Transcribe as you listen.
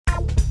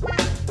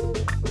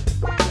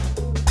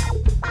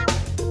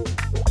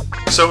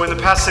So in the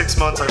past 6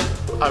 months,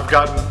 I've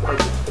gotten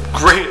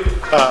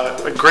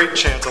a great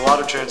chance, a lot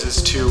of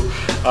chances to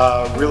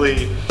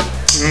really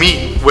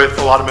meet with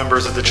a lot of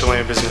members of the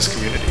Chilean business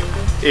community.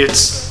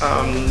 It's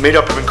made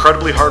up of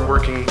incredibly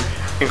hardworking,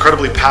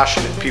 incredibly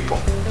passionate people.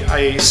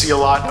 I see a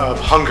lot of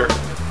hunger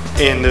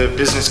in the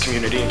business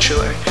community in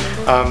Chile.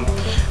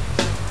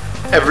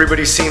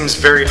 Everybody seems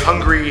very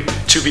hungry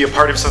to be a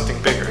part of something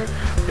bigger.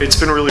 It's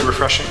been really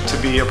refreshing to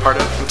be a part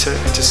of and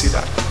to see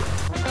that.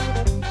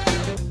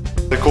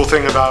 The cool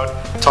thing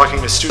about talking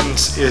to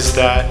students is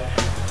that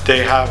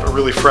they have a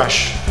really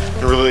fresh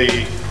and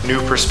really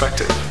new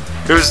perspective.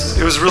 It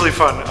was really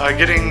fun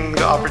getting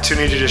the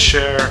opportunity to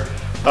share,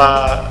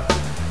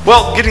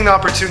 getting the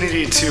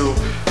opportunity to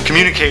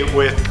communicate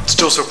with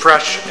still so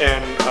fresh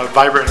and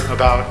vibrant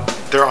about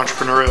their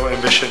entrepreneurial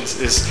ambitions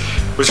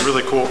was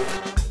really cool.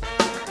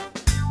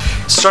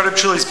 Startup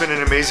Chile has been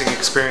an amazing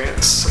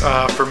experience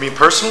for me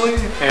personally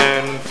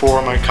and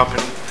for my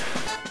company.